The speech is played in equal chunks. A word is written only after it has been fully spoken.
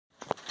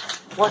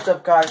What's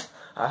up, guys?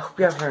 I hope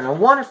you're having a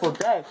wonderful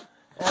day,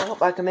 and I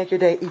hope I can make your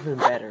day even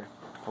better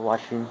by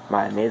watching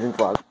my amazing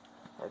vlog.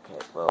 Okay,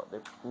 well,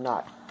 they're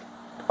not,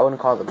 I wouldn't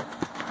call them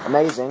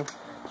amazing,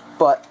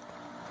 but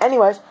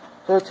anyways,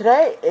 so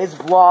today is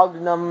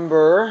vlog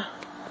number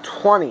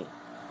 20.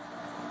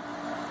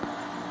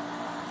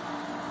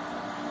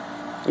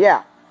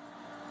 Yeah.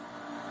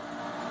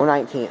 Or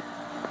 19.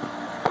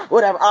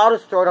 Whatever, I'll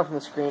just throw it up on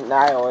the screen.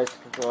 I always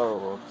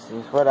control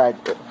what I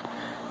do.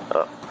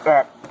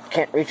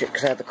 Can't reach it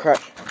because I have the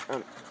crutch.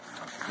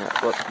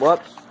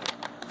 Whoops.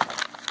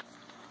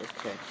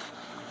 Okay.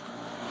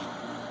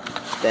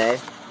 They.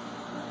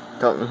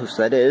 Don't know whose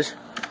that is.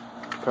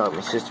 Probably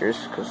my sister's,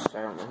 because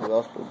I don't know who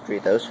else would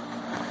read those.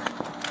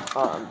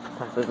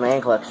 With my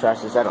ankle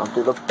exercises, I don't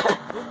do them.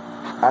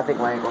 I think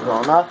my ankle's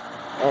well enough.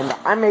 And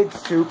I made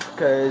soup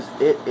because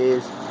it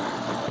is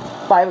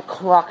 5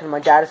 o'clock and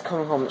my dad is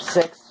coming home at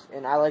 6.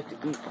 And I like to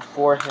eat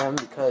before him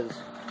because,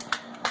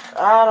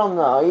 I don't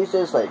know, he's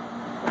just like,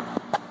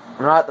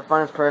 not the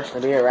funnest person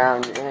to be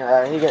around.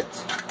 He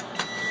gets,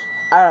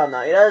 I don't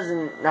know, he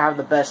doesn't have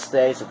the best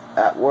days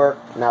at work.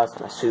 Now it's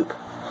my soup.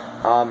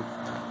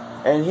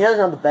 And he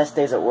doesn't have the best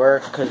days at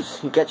work because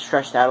he gets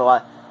stressed out a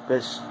lot.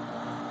 Because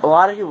a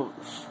lot of people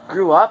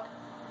screw up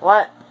a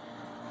lot.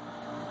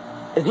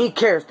 And he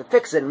cares to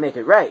fix it and make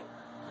it right.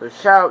 So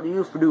shout out to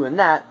you for doing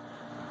that.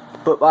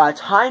 But by the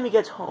time he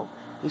gets home,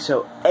 he's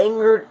so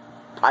angered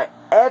by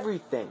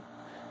everything.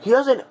 He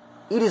doesn't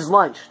eat his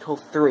lunch till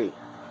 3.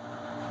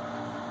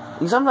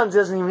 He sometimes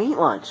doesn't even eat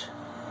lunch.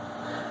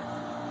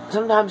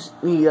 Sometimes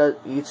he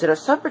eats it at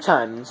supper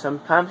time, and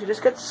sometimes he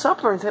just gets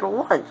supper instead of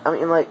lunch. I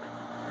mean, like,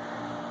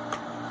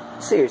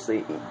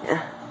 seriously,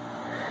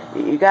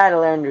 you gotta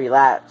learn to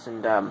relax,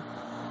 and,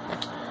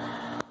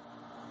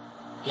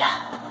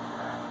 yeah.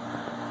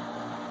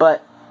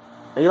 But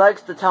he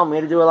likes to tell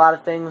me to do a lot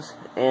of things,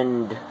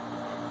 and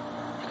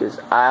because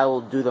I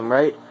will do them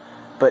right,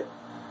 but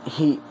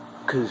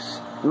because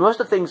most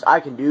of the things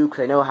I can do,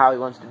 because I know how he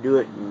wants to do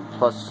it, and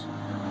plus,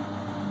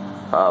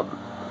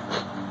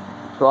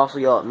 he'll also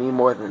yell at me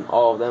more than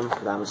all of them,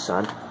 because I'm his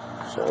son.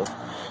 So,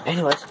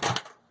 anyways,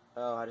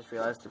 oh, I just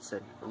realized it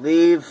said,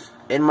 leave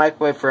in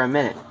microwave for a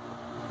minute.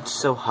 It's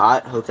so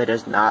hot, hope that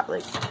does not,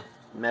 like,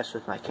 mess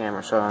with my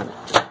camera, so I'm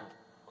gonna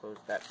close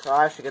that. So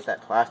I should get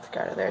that plastic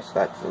out of there, so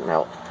that doesn't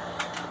melt.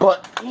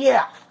 But,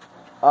 yeah!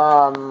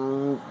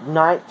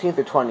 19th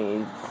or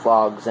 20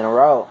 vlogs in a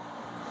row.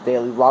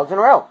 Daily vlogs in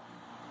a row.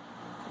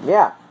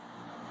 Yeah.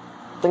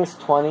 I think it's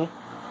 20.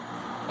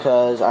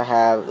 Because I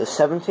have the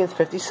 17th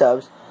 50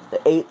 subs. The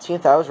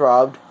 18th I was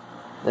robbed.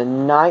 The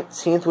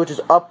 19th, which is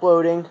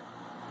uploading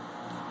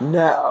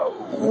now.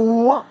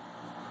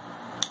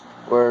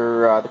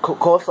 We're the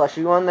Cole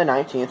Slushy one, the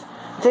 19th.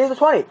 Today's the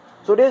 20th.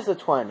 So it is the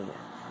 20th.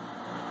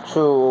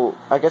 So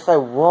I guess I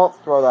won't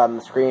throw that on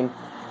the screen.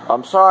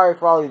 I'm sorry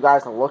for all you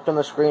guys that looked on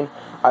the screen.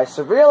 I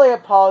severely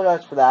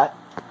apologize for that.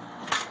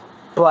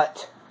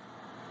 But,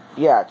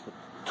 yeah, it's the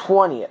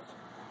 20th.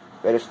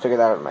 I just figured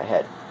that out in my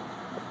head.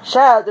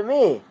 Shout out to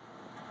me!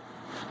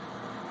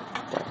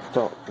 I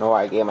don't know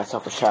why I gave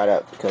myself a shout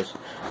out, because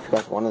if you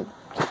guys wanted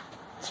to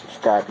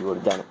subscribe, you would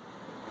have done it.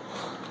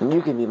 And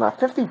you can be my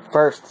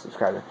 51st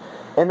subscriber.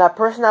 And that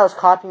person that was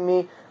copying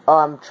me,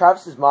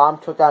 Travis's mom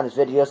took down his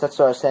videos, that's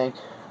what I was saying.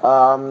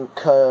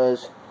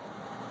 Because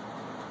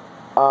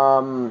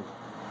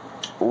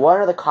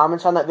one of the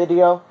comments on that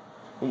video,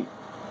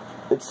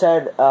 it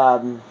said,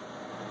 some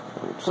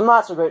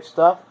not so great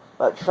stuff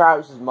about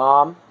Travis's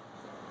mom.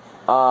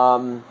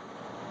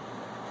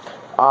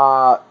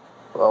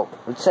 Well,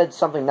 it said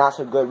something not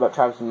so good about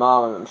Travis's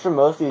mom, and I'm sure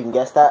most of you can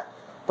guess that,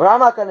 but I'm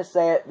not gonna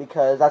say it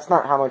because that's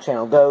not how my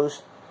channel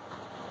goes.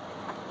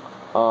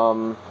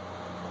 And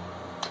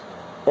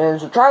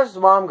so Travis's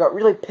mom got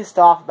really pissed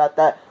off about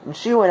that, and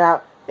she went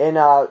out and,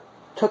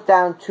 took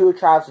down 2 of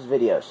Travis's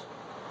videos.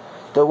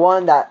 The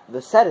one that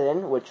the set it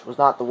in, which was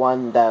not the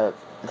one that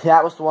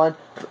was the one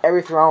with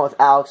everything wrong with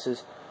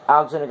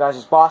Alexander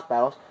Guys' boss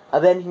battles.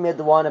 And then he made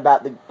the one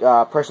about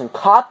the person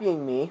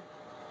copying me,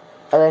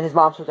 and then his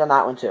mom took down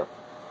that one too.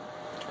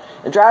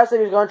 And Travis said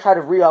he was going to try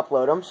to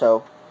re-upload them,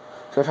 so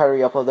he's going to try to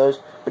re-upload those.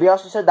 But he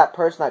also said that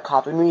person that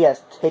copied me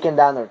has taken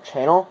down their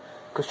channel,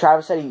 because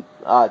Travis said he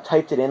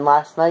typed it in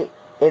last night,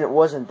 and it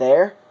wasn't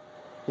there.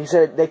 He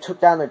said they took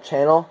down their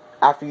channel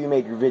after you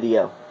made your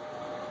video.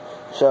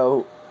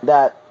 So,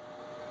 that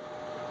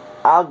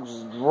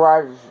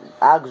Alexander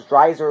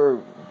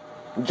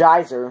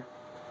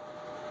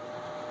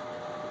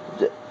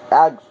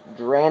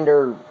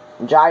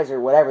Geyser,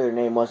 whatever their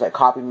name was, that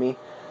copied me.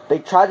 They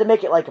tried to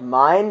make it like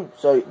mine,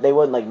 so they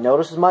wouldn't like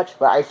notice as much.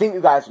 But I think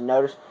you guys would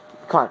notice.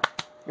 Come on,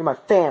 you're my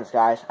fans,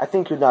 guys. I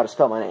think you know how to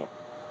spell my name.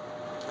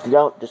 If you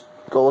don't, just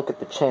go look at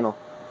the channel.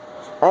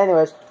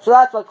 Anyways, so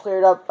that's what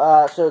cleared up.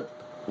 So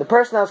the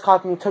person that was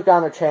copying me took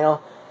down their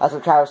channel. That's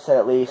what Travis said,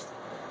 at least.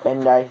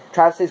 And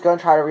Travis said he's going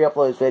to try to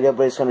re-upload his video,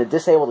 but he's going to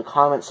disable the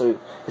comments, so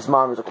his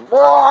mom was like,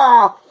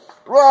 "Rah!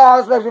 Rah,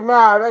 this makes me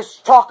mad. He's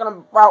talking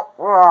about,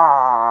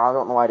 rah." I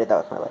don't know why I did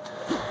that with my leg.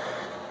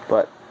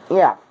 But,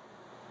 yeah.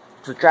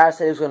 So Travis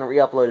said he was going to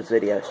re-upload his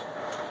videos.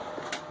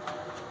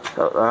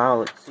 So,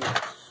 let's see if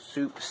the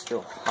soup's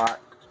still hot.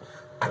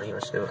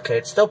 Okay,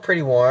 it's still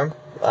pretty warm.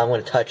 I'm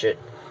gonna touch it.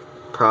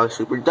 Probably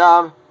super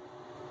dumb.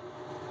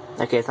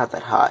 Okay, it's not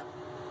that hot.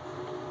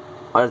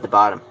 What at the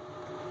bottom?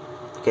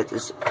 Get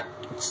this.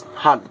 It's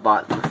hot at the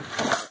bottom.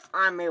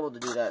 I'm able to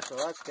do that, so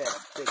let's get a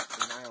big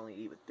spoon. I only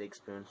eat with big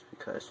spoons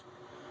because,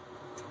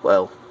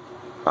 well,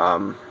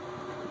 I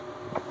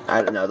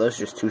don't know. Those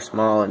are just too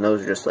small, and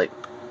those are just like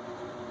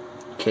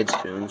kid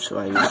spoons. So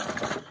I use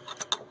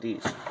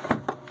these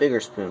bigger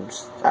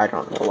spoons. I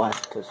don't know why,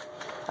 because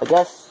I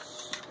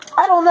guess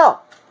I don't know.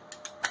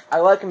 I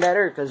like them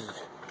better because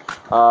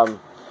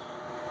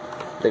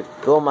they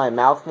fill my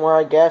mouth more,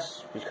 I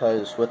guess,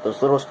 because with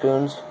those little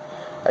spoons,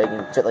 I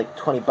can fit like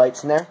 20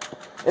 bites in there.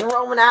 And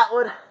Roman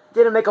Atwood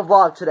didn't make a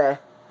vlog today.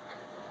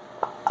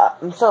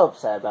 I'm so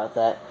upset about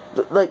that.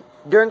 Like,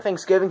 during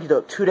Thanksgiving, he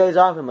took 2 days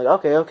off. I'm like,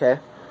 okay.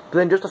 But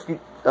then just a few,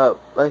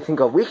 I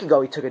think a week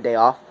ago, he took a day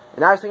off.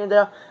 And I was taking a day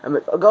off. I'm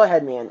like, oh, go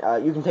ahead, man.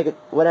 You can take it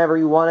whenever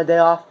you want a day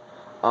off.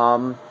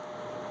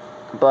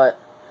 But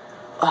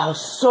I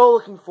was so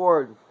looking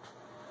forward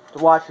to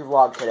watch your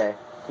vlog today.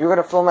 You were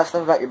going to film that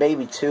stuff about your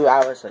baby, too.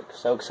 I was, like,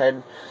 so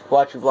excited to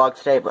watch your vlog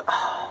today, but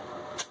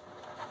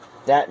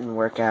that didn't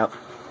work out.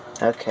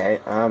 Okay,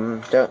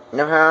 don't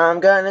know how I'm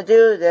gonna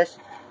do this.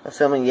 I'm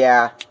filming,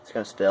 yeah, it's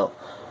gonna spill.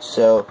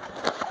 So,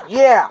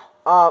 yeah,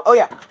 oh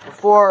yeah,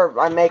 before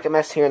I make a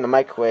mess here in the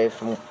microwave,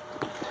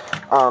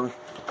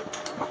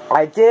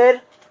 I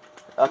did,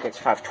 okay, it's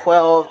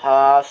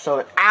 5:12, so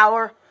an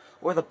hour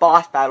worth of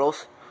boss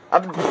battles.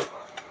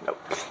 Nope,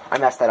 I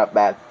messed that up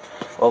bad.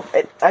 Well,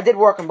 I did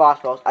work on boss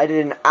battles. I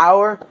did an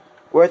hour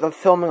worth of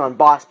filming on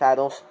boss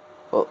battles.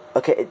 Well,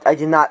 okay, I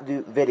did not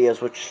do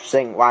videos, which is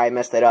saying why I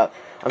messed that up.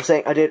 I'm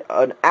saying I did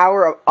an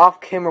hour of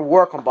off-camera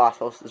work on boss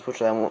battles, is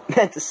what I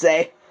meant to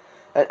say.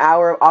 An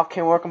hour of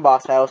off-camera work on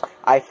boss battles.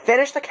 I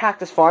finished the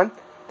cactus farm.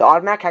 The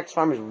automatic cactus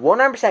farm is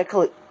 100%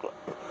 complete.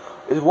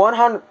 The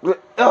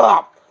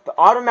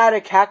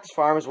automatic cactus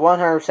farm is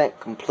 100%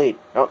 complete.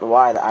 I don't know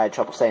why I had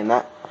trouble saying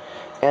that.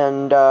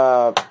 And,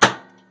 don't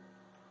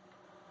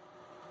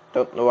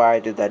know why I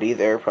did that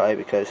either. Probably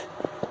because,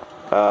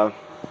 the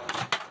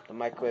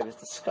microwave is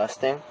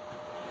disgusting.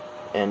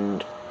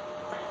 And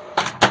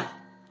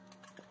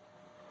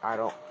I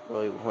don't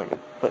really want to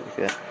put me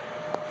through that.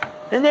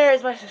 And there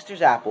is my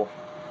sister's apple.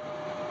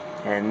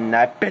 And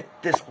I bet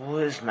this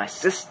was my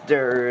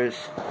sister's.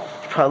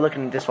 She's probably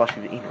looking at this while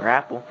she's eating her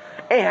apple.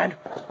 And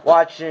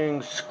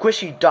watching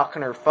Squishy Duck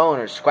on her phone,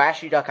 or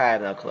Squashy Duck, I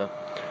have no clue.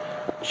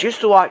 She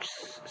used to watch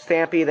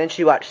Stampy, then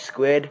she watched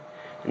Squid.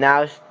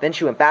 Then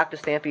she went back to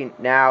Stampy,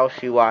 now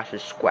she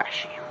watches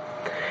Squashy.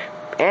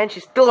 And she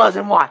still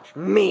doesn't watch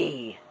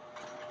me.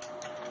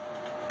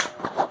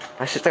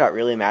 My sister got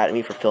really mad at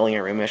me for filling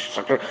her room. She's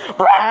like,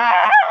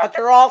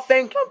 they're all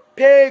think I'm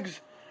pigs.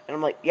 And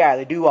I'm like, yeah,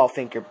 they do all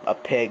think you're a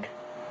pig.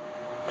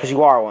 Because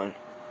you are one.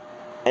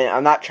 And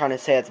I'm not trying to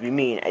say that to be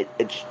mean.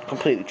 It's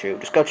completely true.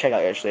 Just go check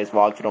out yesterday's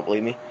vlog if you don't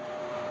believe me.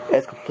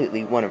 It's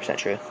completely 100%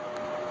 true.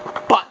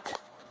 But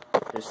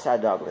there's a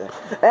sad dog over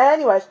there.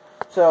 Anyways,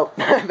 so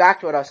back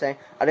to what I was saying.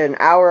 I did an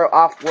hour of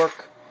off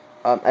work.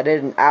 I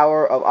did an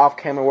hour of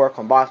off-camera work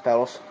on boss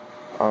battles.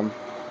 I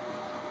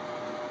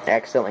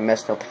accidentally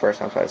messed up the first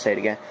time, so I had to say it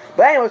again.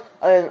 But anyways,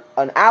 I did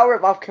an hour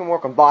of off-camera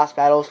work on boss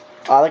battles.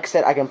 Like I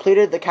said, I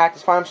completed the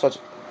cactus farm, so it's,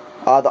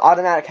 the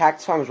automatic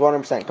cactus farm is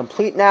 100%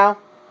 complete now.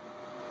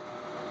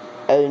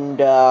 And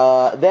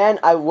then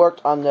I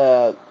worked on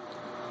the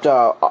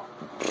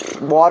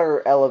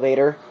water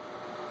elevator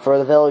for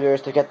the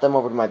villagers to get them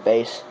over to my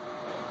base.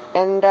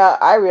 And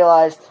I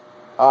realized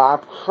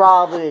I'm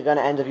probably going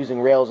to end up using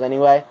rails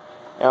anyway.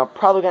 And I'm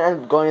probably going to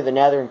end up going to the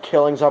nether and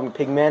killing zombie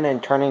pigmen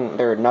and turning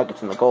their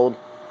nuggets into gold.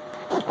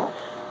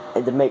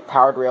 And to make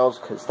powered rails,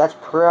 because that's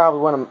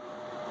probably one of...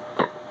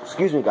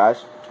 Excuse me,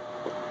 guys.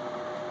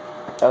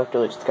 That was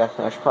really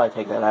disgusting. I should probably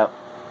take that out.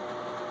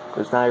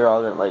 Because now you're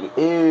all going to like,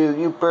 ew,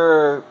 you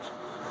burped.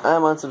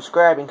 I'm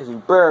unsubscribing because you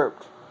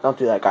burped. Don't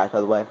do that, guys,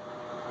 by the way.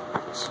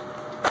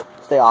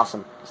 Stay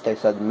awesome. Stay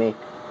sad than me.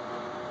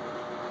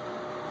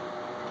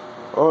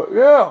 Oh,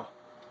 yeah.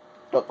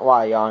 Don't know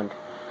why I yawned.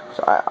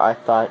 So I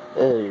thought,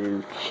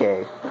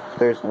 okay,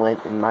 there's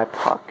lint in my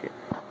pocket.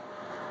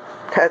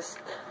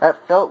 That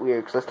felt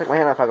weird, because I stuck my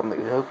hand in my pocket. I'm like,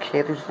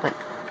 okay, there's lint.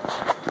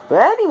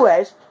 But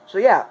anyways, so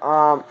yeah,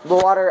 the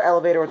water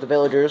elevator with the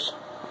villagers.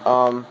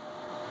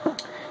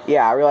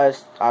 Yeah, I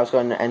realized I was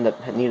going to end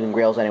up needing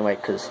rails anyway,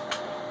 because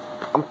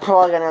I'm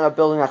probably going to end up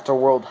building that to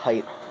world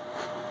height.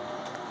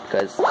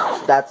 Because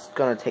that's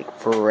going to take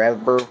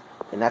forever,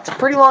 and that's a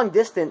pretty long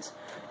distance.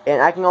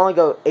 And I can only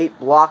go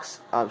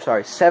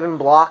 7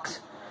 blocks,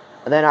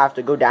 and then I have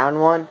to go down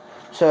one.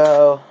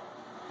 So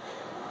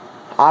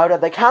I would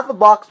have to count the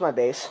blocks of my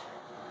base,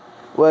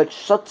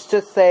 which, let's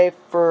just say,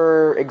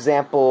 for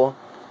example,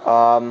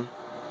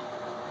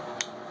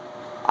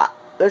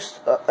 there's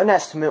an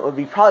estimate would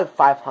be probably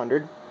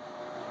 500.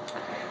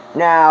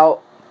 Now,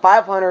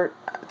 500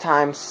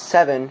 times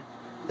 7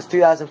 is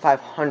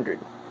 3,500.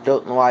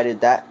 Don't know why I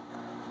did that,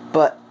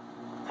 but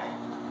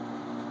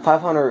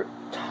 500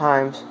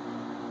 times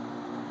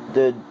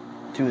do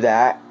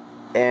that,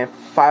 and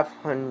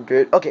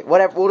 500. Okay,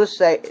 whatever. We'll just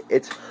say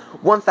it's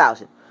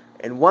 1,000,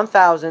 and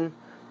 1,000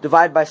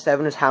 divided by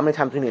 7 is how many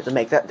times we need to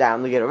make that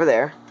down to get over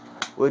there.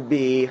 Would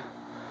be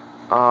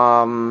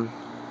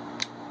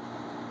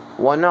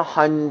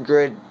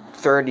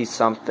 130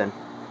 something.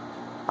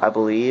 I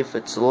believe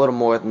it's a little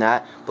more than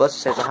that, but let's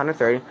just say it's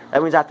 130.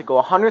 That means I have to go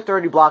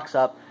 130 blocks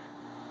up,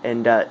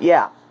 and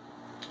yeah,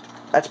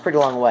 that's a pretty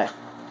long way.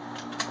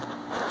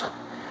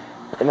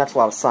 And that's a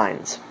lot of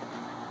signs.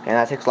 And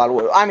that takes a lot of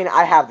wood. I mean,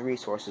 I have the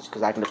resources,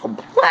 because I can just go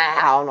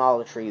on all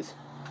the trees.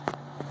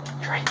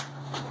 Tree.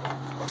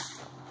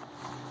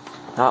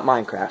 Not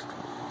Minecraft.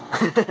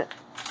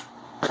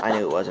 I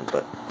knew it wasn't,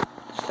 but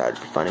it started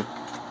to be funny.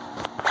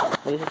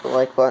 Please hit the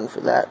like button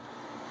for that.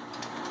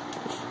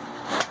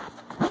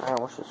 I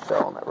almost just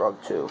fell on that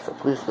rug, too. So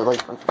please hit the like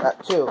button for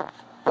that, too.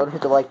 Don't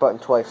hit the like button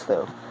twice,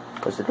 though,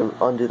 because it'll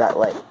undo that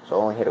like. So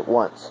only hit it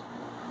once.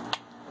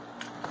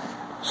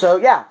 So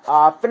yeah,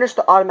 finished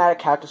the automatic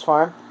cactus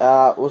farm.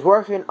 Was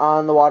working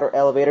on the water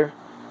elevator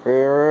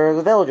for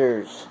the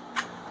villagers.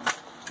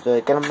 So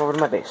get them over to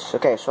my base.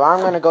 Okay, so I'm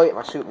gonna go get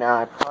my soup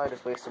now. I probably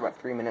just wasted about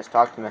 3 minutes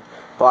talking to my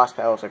boss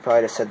pals. I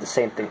probably just said the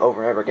same thing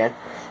over and over again.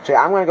 So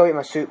yeah, I'm gonna go get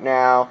my soup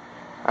now.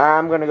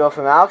 I'm gonna go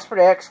film Alex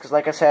Predicts, because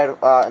like I said in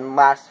the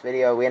last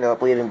video, we ended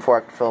up leaving before I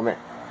could film it.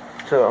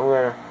 So I'm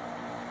gonna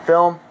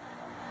film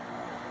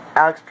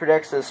Alex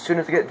Predicts as soon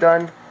as I get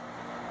done.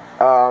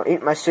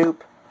 Eat my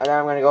soup. And then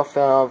I'm going to go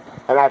film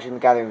a Magic the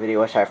Gathering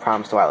video, which I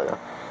promised a while ago.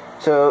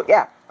 So,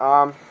 yeah.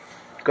 Going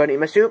to eat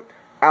my soup.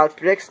 Alex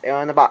Predicts.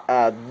 And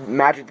the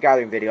Magic the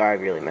Gathering video, I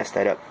really messed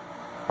that up.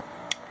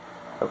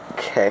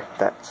 Okay,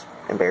 that's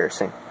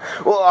embarrassing.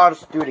 Well, I'll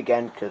just do it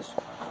again, because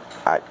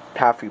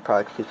half of you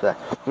probably confused with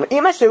that. I'm going to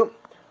eat my soup,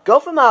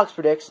 go film Alex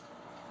Predicts,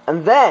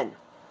 and then,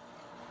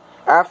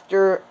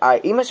 after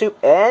I eat my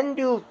soup and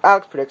do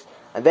Alex Predicts,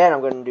 and then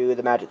I'm going to do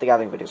the Magic the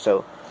Gathering video.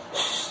 So,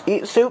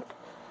 eat soup,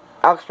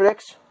 Alex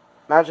Predicts,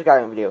 Magic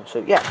Gathering video.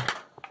 So yeah,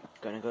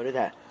 gonna go to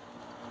that.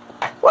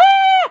 Woo!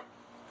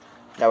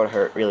 That would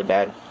hurt really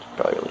bad. It's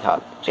probably really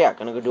hot. So yeah,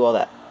 gonna go do all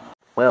that.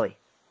 Willie.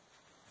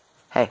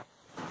 Hey.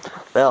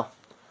 Bill.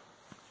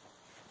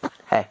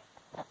 Hey.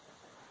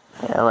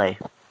 Hey, Ellie.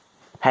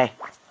 Hey.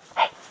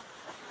 Hey.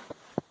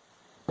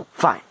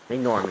 Fine.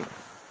 Ignore me.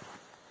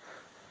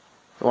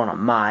 Going on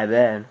my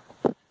bed.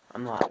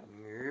 I'm not in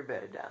your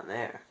bed down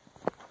there.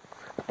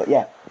 But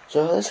yeah.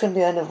 So this is gonna be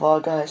the end of the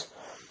vlog, guys.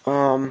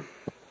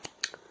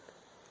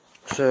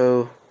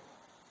 So,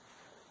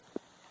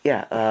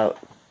 yeah,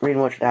 reading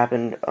what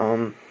happened,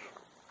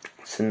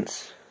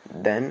 since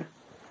then,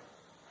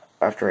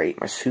 after I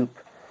ate my soup,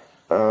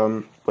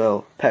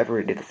 well,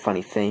 Pepper did a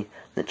funny thing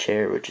in the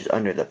chair, which is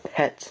under the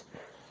pets,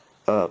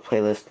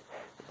 playlist.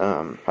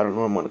 I don't know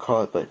what I'm going to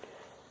call it, but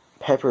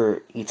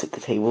Pepper eats at the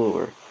table,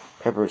 or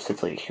Pepper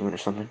sits like a human or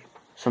something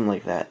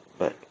like that,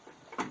 but,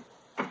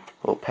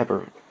 well,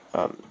 Pepper,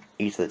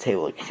 eats at the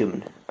table like a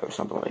human, or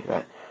something like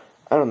that.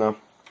 I don't know.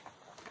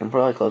 I'm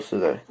probably close to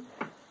the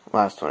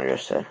last one I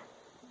just said.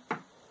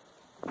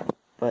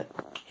 But,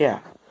 yeah.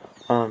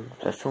 So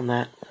I filmed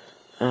that.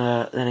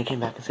 Then I came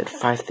back and said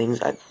 5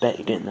 things I bet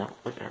you didn't know.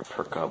 Look at her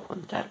perk up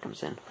when Dad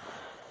comes in.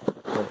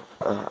 But,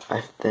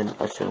 I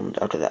filmed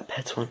after that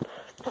pets one,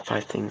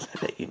 5 things I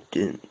bet you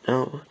didn't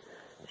know.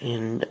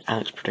 And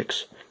Alex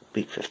Predicts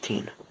week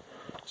 15.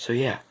 So,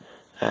 yeah.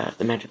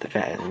 The Magic the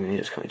Gathering video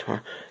is coming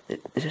tomorrow.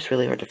 It's just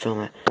really hard to film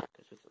it.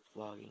 Because with the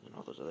vlogging and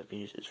all those other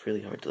videos, it's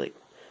really hard to, like,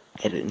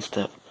 edit and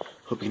stuff.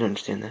 Hope you can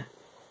understand that.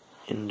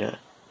 And,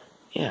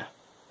 yeah.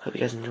 Hope you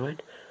guys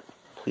enjoyed.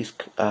 Please,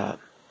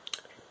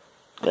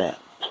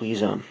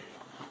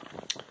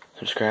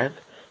 subscribe.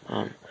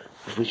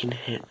 If we can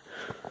hit,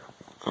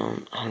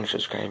 100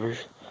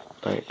 subscribers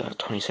by,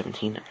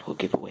 2017, I will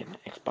give away my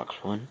Xbox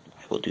One.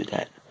 I will do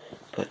that.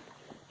 But,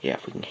 yeah,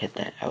 if we can hit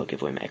that, I will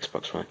give away my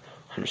Xbox One.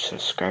 100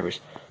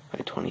 subscribers by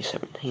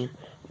 2017.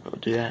 I will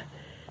do that.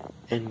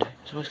 And,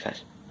 as always,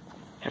 guys,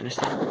 have a nice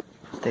day.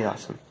 Stay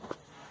awesome.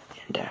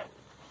 And,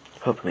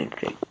 hope you made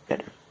today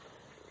better.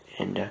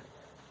 And,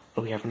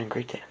 hope you're having a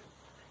great day.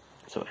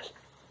 As always,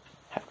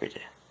 have a great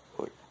day.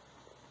 Or,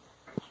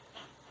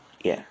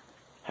 yeah,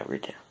 have a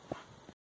great day.